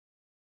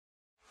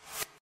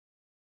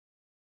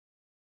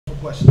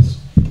questions.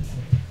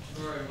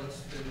 Jabari,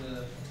 what's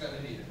gotten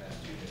into you the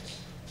past 2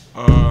 days?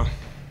 I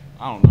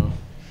don't know.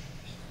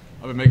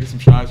 I've been making some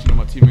shots.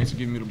 My teammates are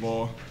giving me the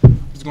ball.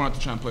 Just going out to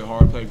try and play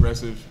hard, play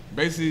aggressive.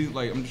 Basically,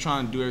 like I'm just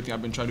trying to do everything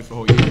I've been trying to do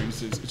for the whole year.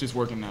 It's just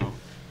working now.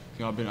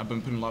 I've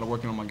been putting a lot of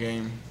work in on my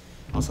game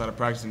outside of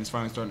practice, and it's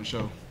finally starting to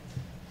show.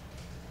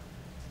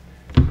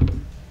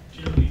 Jaylen,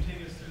 can you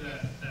take us through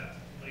that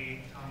late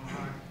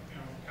tomahawk?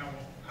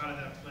 How did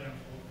that play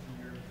unfold from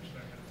your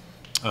perspective?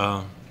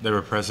 They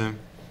were pressing,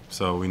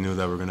 so we knew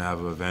that we were going to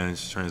have an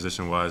advantage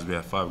transition-wise. We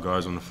had 5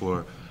 guards on the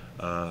floor.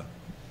 I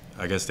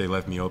guess they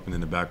left me open in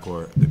the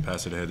backcourt. They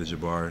passed it ahead to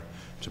Jabari.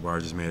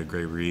 Jabari just made a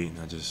great read, and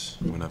I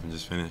just went up and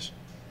just finished.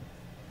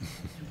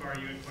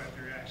 Jabari, you had quite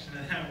the reaction to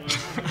that.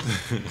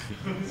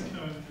 What was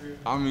going through?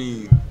 I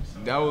mean,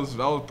 that was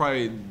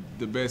probably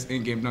the best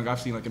in-game dunk I've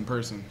seen in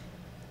person.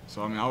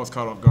 So I was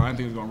caught off guard. I didn't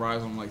think he was gonna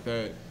rise on him like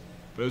that,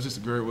 but it was just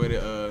a great way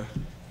to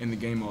end the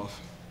game off.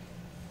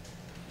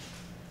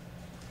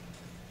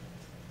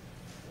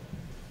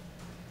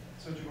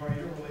 So Jabari,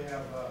 you don't really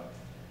have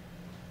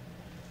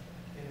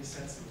any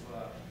sense of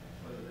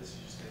whether this is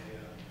just a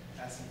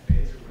passing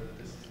phase or whether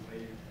this is the way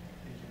you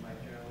think you might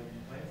generally be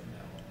playing from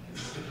now on.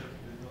 Because it looks like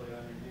you've been really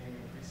on your game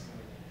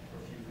increasingly for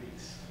a few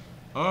weeks.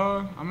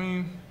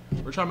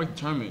 We're trying to make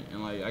the tournament,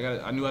 and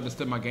I knew I had to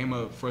step my game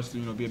up for us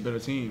to be a better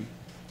team.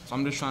 So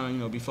I'm just trying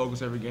to be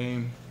focused every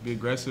game, be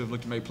aggressive,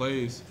 look to make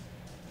plays,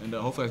 and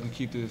hopefully I can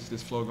keep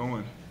this flow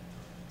going.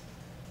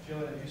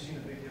 Jaylen, have you seen a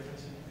big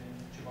difference in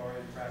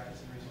Jabari's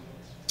practice and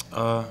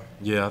results?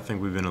 Yeah, I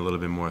think we've been a little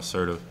bit more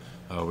assertive.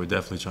 We're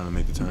definitely trying to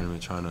make the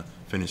tournament, trying to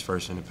finish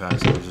first in the pack.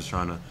 So we're just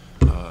trying to.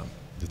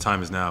 The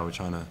time is now. We're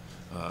trying to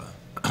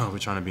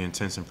be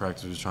intense in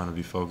practice. We're trying to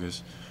be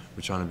focused.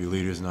 We're trying to be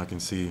leaders, and I can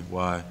see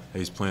why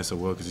he's playing so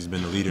well because he's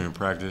been the leader in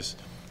practice.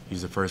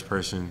 He's the first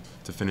person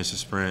to finish the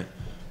sprint.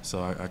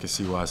 So I can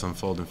see why it's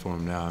unfolding for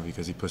him now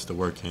because he puts the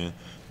work in,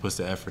 puts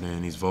the effort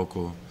in, he's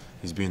vocal,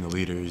 he's being the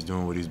leader, he's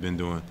doing what he's been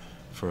doing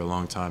for a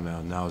long time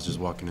now. Now it's just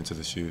walking into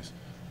the shoes.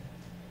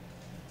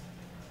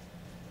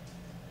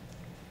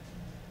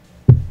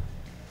 Can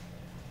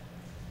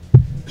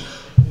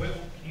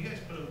you guys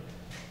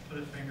put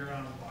a finger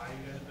on why you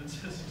guys have been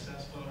so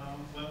successful at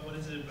home? What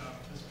is it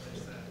about this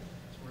place that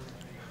is working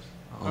for you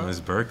guys? It's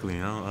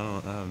Berkeley.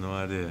 I have no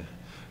idea.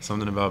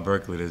 Something about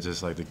Berkeley that's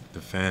just like the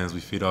fans,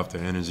 we feed off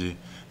their energy.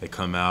 They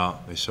come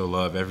out, they show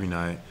love every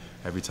night.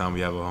 Every time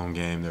we have a home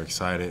game, they're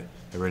excited.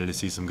 They're ready to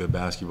see some good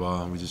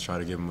basketball, and we just try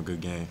to give them a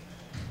good game.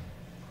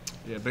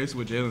 Yeah,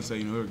 basically what Jaylen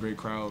said, they're a great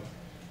crowd.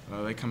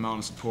 They come out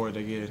and support.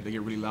 They get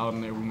really loud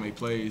in there when we make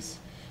plays.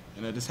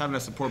 And just having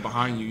that support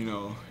behind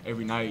you,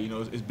 every night,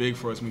 it's big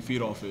for us and we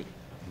feed off it.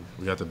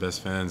 We got the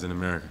best fans in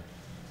America.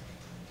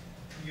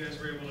 You guys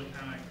were able to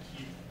kind of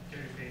keep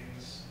Gary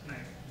Payton's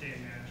day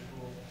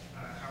manageable.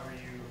 How do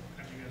you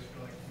guys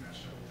feel like you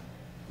matched up with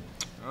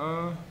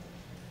him?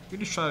 We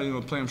just try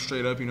to play him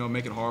straight up,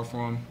 make it hard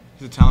for him.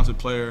 He's a talented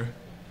player,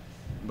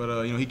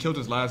 but he killed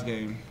his last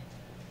game.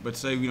 But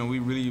say we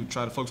really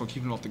try to focus on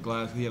keeping him off the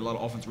glass. He had a lot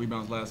of offensive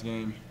rebounds last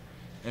game,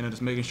 and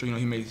just making sure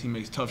he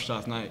makes tough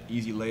shots, not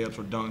easy layups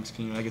or dunks.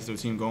 That gets their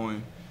team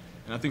going.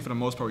 And I think for the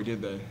most part we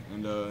did that.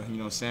 And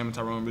Sam and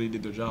Tyrone really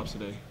did their jobs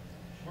today.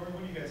 What do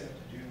you guys have to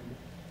do to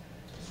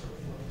sort of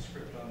flip the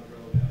script on the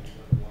road now? You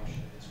go to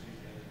Washington this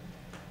weekend.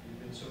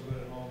 You've been so good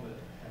at home but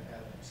have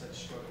had such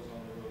struggles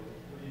on the road.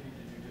 What do you need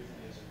to do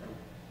differently as a group?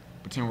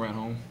 Pretend we're at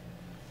home.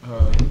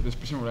 Just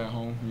pretend we're at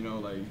home.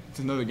 It's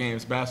another game.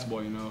 It's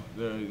basketball.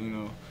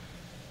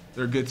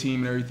 They're a good team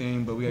and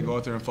everything, but we gotta go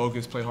out there and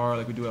focus, play hard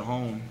like we do at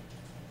home,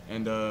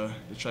 and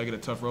just try to get a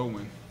tough road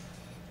win.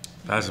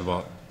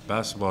 Basketball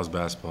is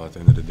basketball at the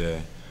end of the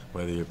day.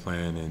 Whether you're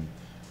playing in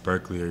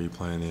Berkeley or you're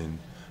playing in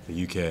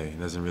the UK, it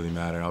doesn't really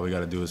matter. All we got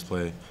to do is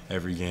play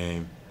every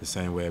game the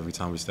same way every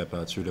time we step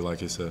out. Treat it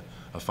like it's a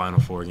Final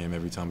Four game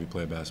every time we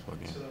play a basketball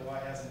game. So then why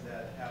hasn't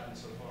that happened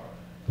so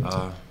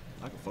far?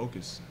 Lack of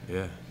focus.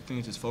 Yeah. I think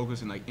it's just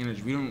focus and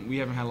energy. We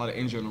haven't had a lot of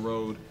energy on the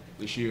road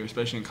this year,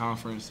 especially in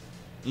conference.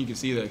 And you can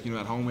see that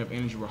at home we have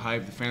energy, we're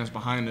hyped, the fans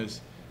behind us,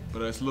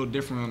 but it's a little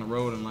different on the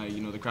road, and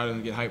the crowd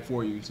doesn't get hyped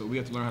for you. So we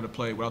have to learn how to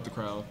play without the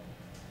crowd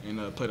and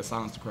play to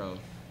silence the crowd.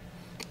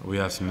 We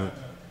have some.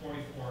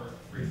 44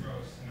 free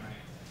throws tonight,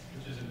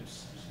 which is an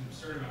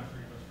absurd amount of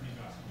free throws for you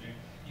basketball game.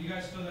 Do you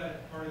guys feel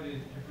that part of the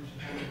difference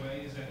in the way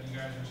is that you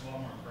guys are just a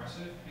lot more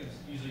aggressive? Because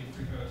usually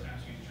free throw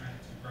attempts you try to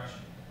get to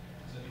aggression.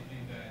 So do you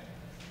think that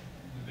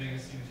the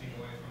biggest thing to take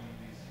away from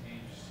these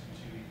games is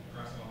to be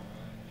aggressive on the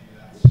road, and maybe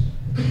that's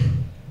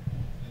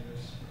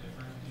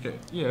different?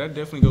 Yeah, that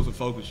definitely goes with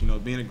focus.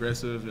 Being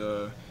aggressive,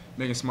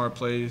 making smart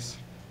plays,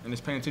 and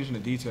just paying attention to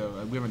detail.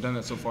 We haven't done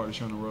that so far this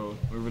year on the road.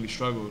 We really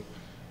struggled.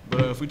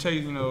 But if we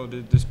take,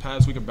 this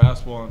past week of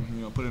basketball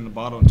and, put it in the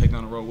bottle and take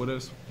down the road with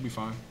us, we'll be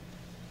fine.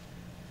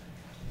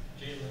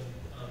 Jaylen,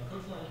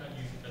 Coach Warren had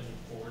you defending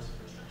fours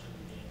for a stretch of the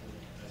game when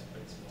you guys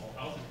played small.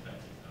 How's it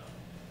affecting,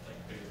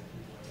 bigger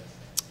people, I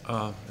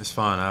guess? It's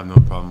fine. I have no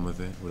problem with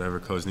it. Whatever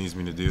Coach needs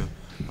me to do,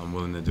 I'm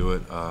willing to do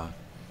it.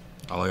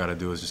 all I got to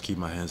do is just keep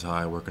my hands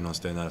high, working on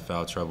staying out of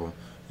foul trouble,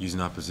 using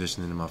my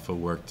positioning and my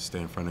footwork to stay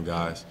in front of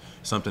guys.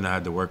 Something I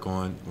had to work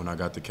on when I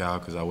got to Cal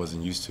because I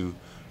wasn't used to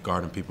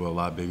guarding people a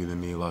lot bigger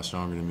than me, a lot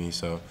stronger than me.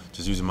 So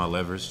just using my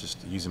leverage, just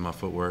using my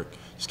footwork,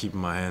 just keeping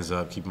my hands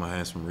up, keeping my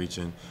hands from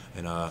reaching.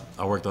 And I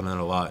worked on that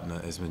a lot, and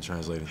it's been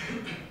translated.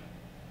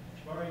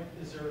 Jabari,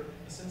 is there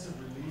a sense of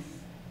relief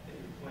that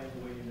you're playing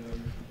the way you know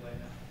you can play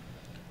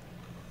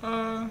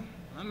now?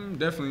 I'm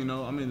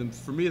definitely,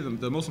 for me,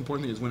 the most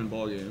important thing is winning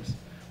ball games,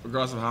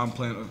 regardless of how I'm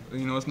playing.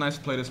 It's nice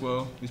to play this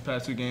well these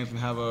past 2 games and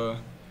have the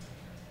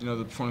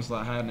performance that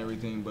I had and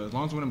everything. But as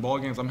long as I'm winning ball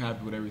games, I'm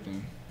happy with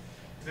everything.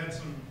 You've had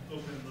some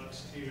open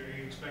looks too. Are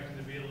you expecting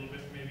to be a little bit,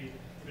 maybe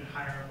even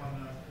higher up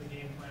on the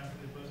game plan for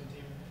the opposing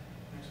team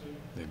next week?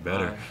 They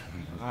better.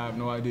 I have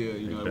no idea.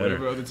 better.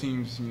 Whatever other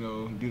teams,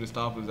 do to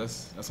stop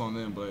us, that's on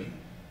them. But if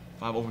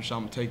I have open shot,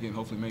 I'm gonna take it and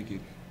hopefully make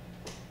it.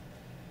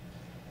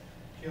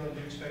 Jaylen, do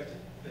you expect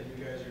that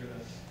you guys are going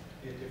to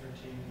be a different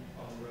team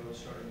on the road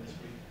starting this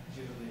week,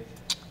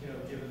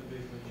 given the big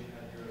win you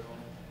had here at home?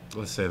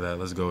 Let's say that.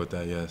 Let's go with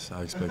that, yes.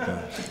 I expect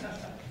that.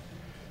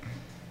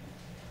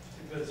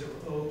 But is there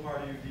a little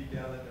part of you deep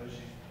down that knows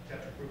you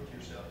have to prove it to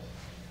yourselves?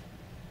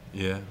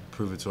 Yeah,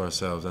 prove it to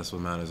ourselves. That's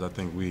what matters. I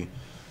think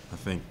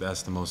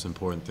that's the most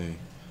important thing.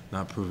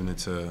 Not proving it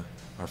to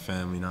our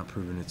family, not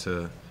proving it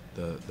to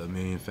the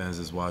million fans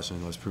that's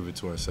watching. Let's prove it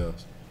to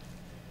ourselves.